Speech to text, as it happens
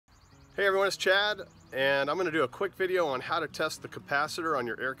Hey everyone, it's Chad, and I'm going to do a quick video on how to test the capacitor on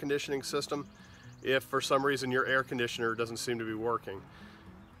your air conditioning system if for some reason your air conditioner doesn't seem to be working.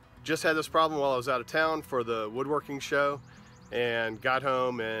 Just had this problem while I was out of town for the woodworking show and got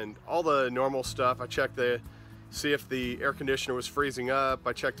home, and all the normal stuff. I checked to see if the air conditioner was freezing up.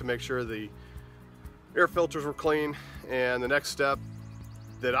 I checked to make sure the air filters were clean, and the next step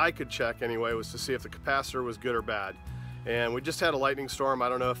that I could check anyway was to see if the capacitor was good or bad. And we just had a lightning storm. I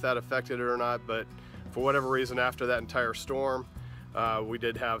don't know if that affected it or not, but for whatever reason after that entire storm, we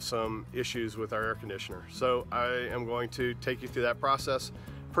did have some issues with our air conditioner. So I am going to take you through that process,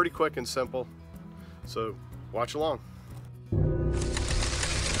 pretty quick and simple. So watch along. The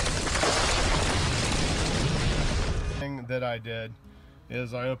thing that I did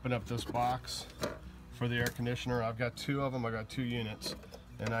is I opened up this box for the air conditioner. I've got two of them, I got two units,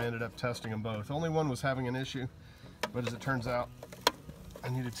 and I ended up testing them both. Only one was having an issue, but as it turns out, I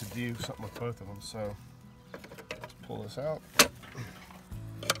needed to do something with both of them. So let's pull this out,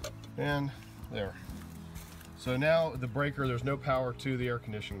 and there. So now the breaker, there's no power to the air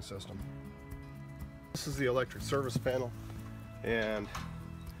conditioning system. This is the electric service panel, and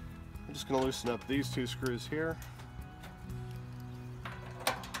I'm just going to loosen up these two screws here.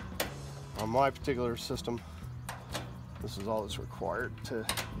 On my particular system, this is all that's required to,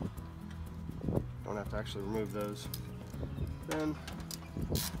 don't have to actually remove those. Then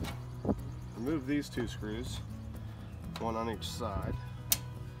remove these two screws, one on each side,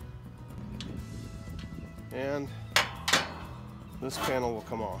 and this panel will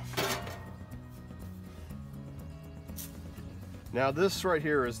come off. Now this right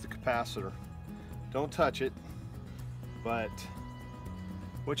here is the capacitor. Don't touch it, but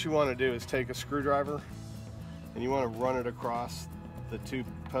what you want to do is take a screwdriver and you want to run it across the two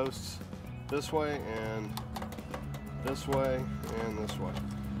posts this way and this way and this way.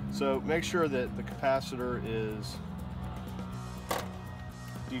 So make sure that the capacitor is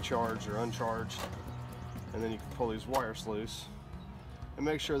decharged or uncharged, and then you can pull these wires loose and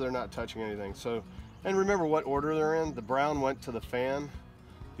make sure they're not touching anything. So, and remember what order they're in. The brown went to the fan,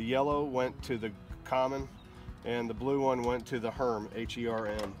 the yellow went to the common, and the blue one went to the HERM,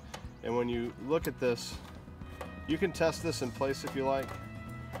 H-E-R-M. And when you look at this, you can test this in place if you like.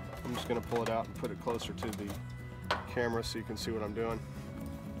 I'm just going to pull it out and put it closer to the camera so you can see what I'm doing.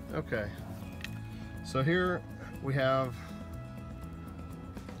 Okay, so here we have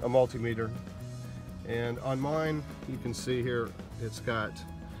a multimeter, and on mine you can see here it's got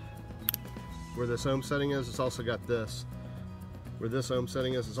where this ohm setting is. It's also got this where this ohm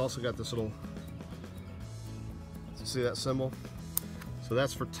setting is. It's also got this little, see that symbol? So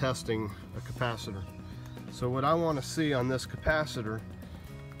that's for testing a capacitor. So what I want to see on this capacitor,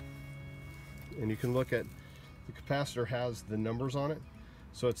 and you can look at, the capacitor has the numbers on it.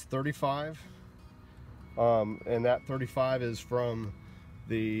 So it's 35, and that 35 is from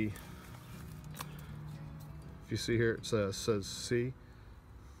the, if you see here it says C,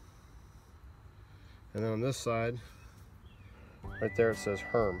 and then on this side right there it says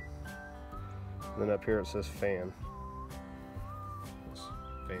HERM, and then up here it says fan.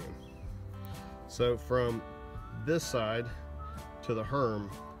 So from this side to the HERM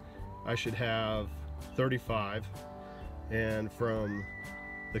I should have 35, and from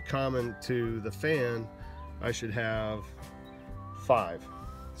the common to the fan I should have 5.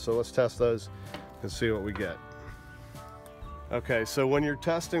 So let's test those and see what we get. Okay, so when you're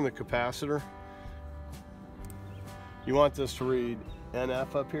testing the capacitor, you want this to read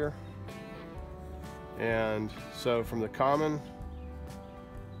NF up here, and so from the common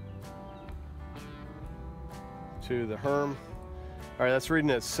to the HERM, all right, that's reading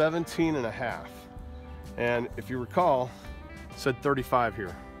at 17.5, and if you recall it said 35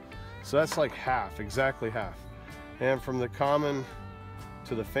 here, so that's like half, exactly half. And from the common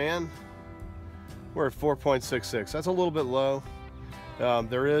to the fan we're at 4.66. That's a little bit low.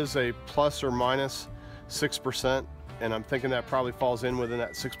 There is a plus or minus 6%, and I'm thinking that probably falls in within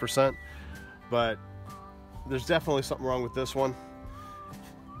that 6%, but there's definitely something wrong with this one.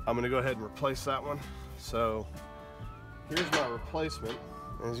 I'm going to go ahead and replace that one. So here's my replacement.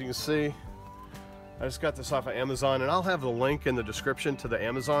 As you can see, I just got this off of Amazon, and I'll have the link in the description to the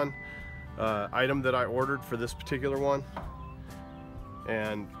Amazon item that I ordered for this particular one.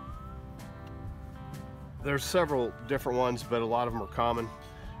 And there's several different ones, but a lot of them are common.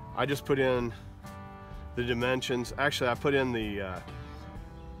 I just put in the dimensions. Actually, I put in the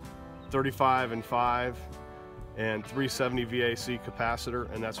 35 and 5 and 370 VAC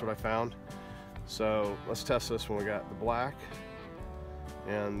capacitor, and that's what I found. So let's test this one. We got the black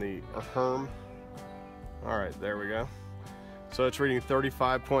and the HERM. All right, there we go. So it's reading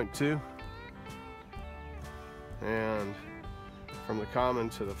 35.2, and from the common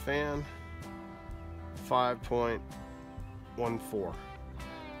to the fan, 5.14.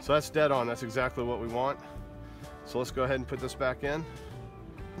 So that's dead on. That's exactly what we want. So let's go ahead and put this back in.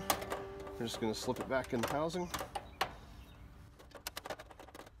 We're just going to slip it back in the housing.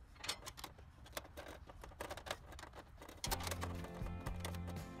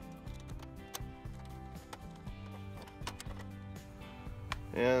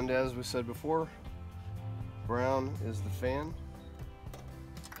 And as we said before, brown is the fan,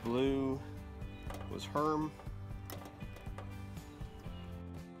 blue was Herm,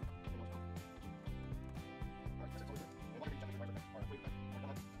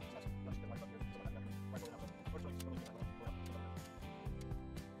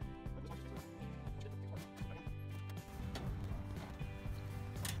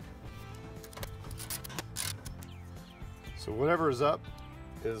 so whatever is up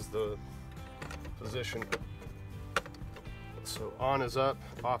is the position. So on is up,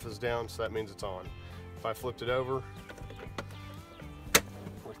 off is down, so that means it's on. If I flipped it over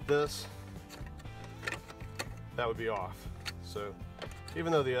like this, that would be off. So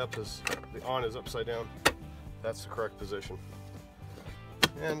even though the on is upside down, that's the correct position.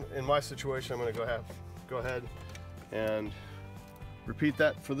 And in my situation, I'm going to go ahead and repeat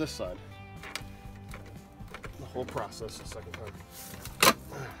that for this side. The whole process the second time.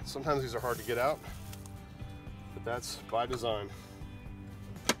 Sometimes these are hard to get out, but that's by design.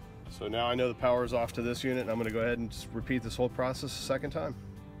 So now I know the power is off to this unit, and I'm going to go ahead and just repeat this whole process a second time.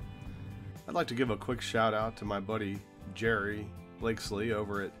 I'd like to give a quick shout out to my buddy Jerry Blakesley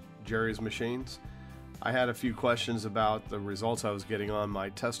over at Jerry's Machines. I had a few questions about the results I was getting on my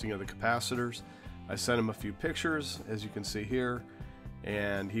testing of the capacitors. I sent him a few pictures, as you can see here,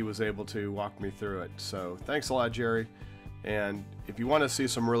 and he was able to walk me through it. So thanks a lot, Jerry. And if you want to see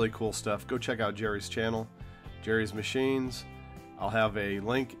some really cool stuff, go check out Jerry's channel, Jerry's Machines. I'll have a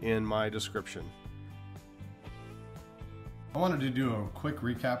link in my description. I wanted to do a quick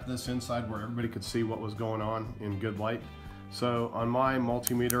recap of this inside where everybody could see what was going on in good light. So on my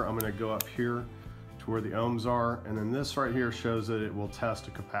multimeter, I'm going to go up here to where the ohms are, and then this right here shows that it will test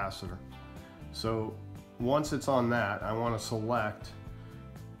a capacitor. So once it's on that, I want to select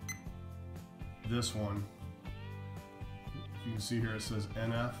this one. You can see here it says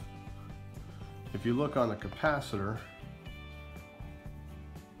NF. If you look on the capacitor,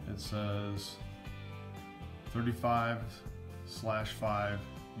 it says 35/5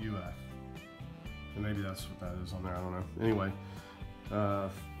 UF. And maybe that's what that is on there, I don't know. Anyway,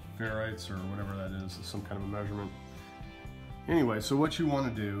 Farads or whatever that is some kind of a measurement. Anyway, so what you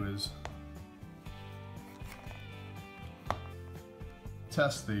want to do is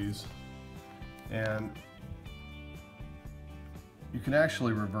test these, and you can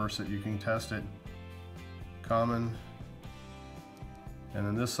actually reverse it. You can test it common, and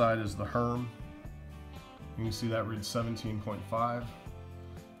then this side is the Herm. You can see that reads 17.5,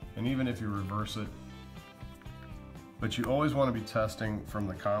 and even if you reverse it, but you always want to be testing from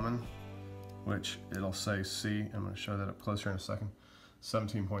the common, which it'll say C. I'm going to show that up closer in a second.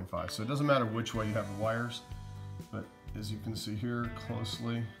 17.5. So it doesn't matter which way you have the wires, but as you can see here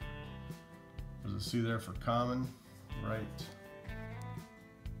closely, there's a C there for common, right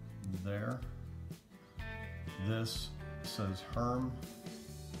there. This says Herm.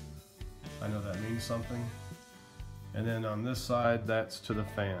 I know that means something. And then on this side, that's to the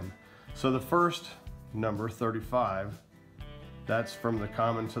fan. So the first number, 35, that's from the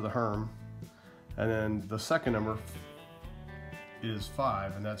common to the Herm. And then the second number is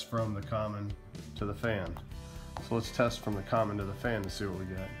 5, and that's from the common to the fan. So let's test from the common to the fan to see what we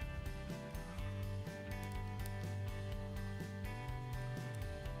get.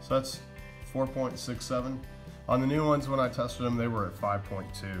 So that's 4.67. On the new ones, when I tested them, they were at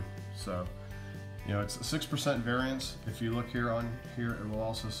 5.2. So, you know, it's a 6% variance. If you look here on here, it will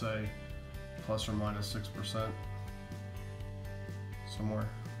also say plus or minus 6% somewhere.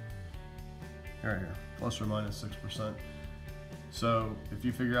 Right here, plus or minus 6%. So if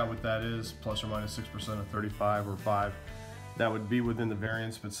you figure out what that is, plus or minus 6% of 35 or 5, that would be within the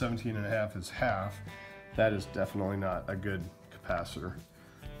variance, but 17.5 is half. That is definitely not a good capacitor.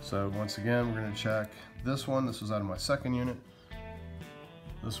 So once again, we're going to check this one. This was out of my second unit.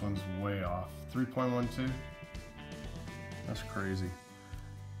 This one's way off, 3.12. That's crazy.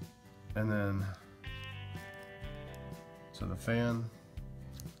 And then, so the fan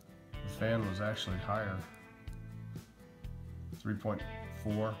was actually higher,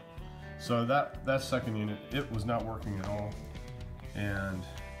 3.4. So that second unit, it was not working at all. And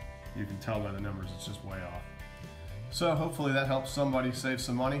you can tell by the numbers, it's just way off. So hopefully that helps somebody save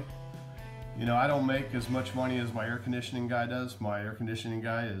some money. You know, I don't make as much money as my air conditioning guy does. My air conditioning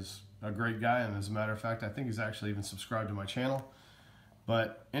guy is a great guy, and as a matter of fact, I think he's actually even subscribed to my channel.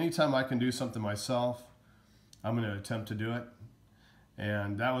 But anytime I can do something myself, I'm going to attempt to do it.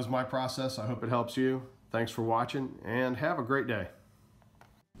 And that was my process. I hope it helps you. Thanks for watching, and have a great day.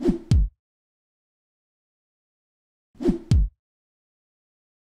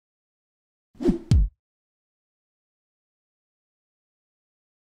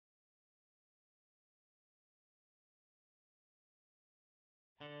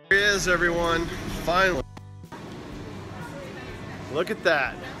 Here he is, everyone, finally. Look at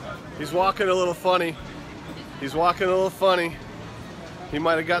that. He's walking a little funny. He's walking a little funny. He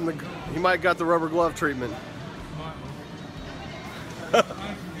might have got the rubber glove treatment.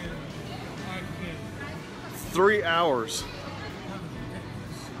 3 hours.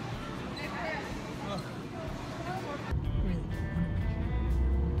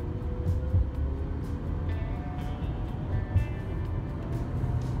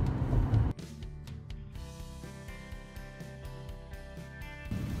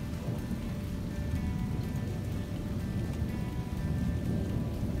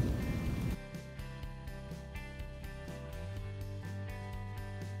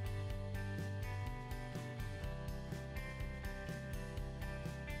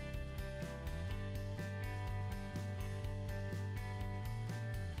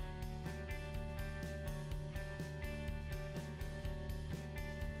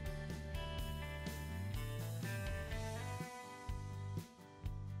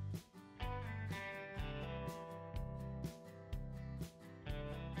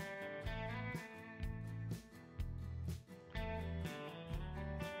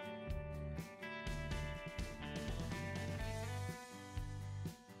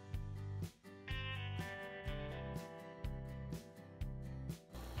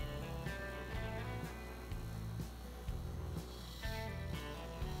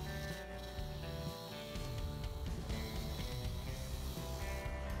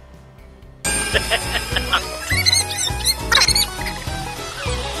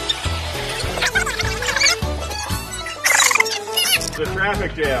 The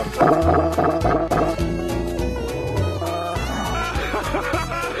traffic jam.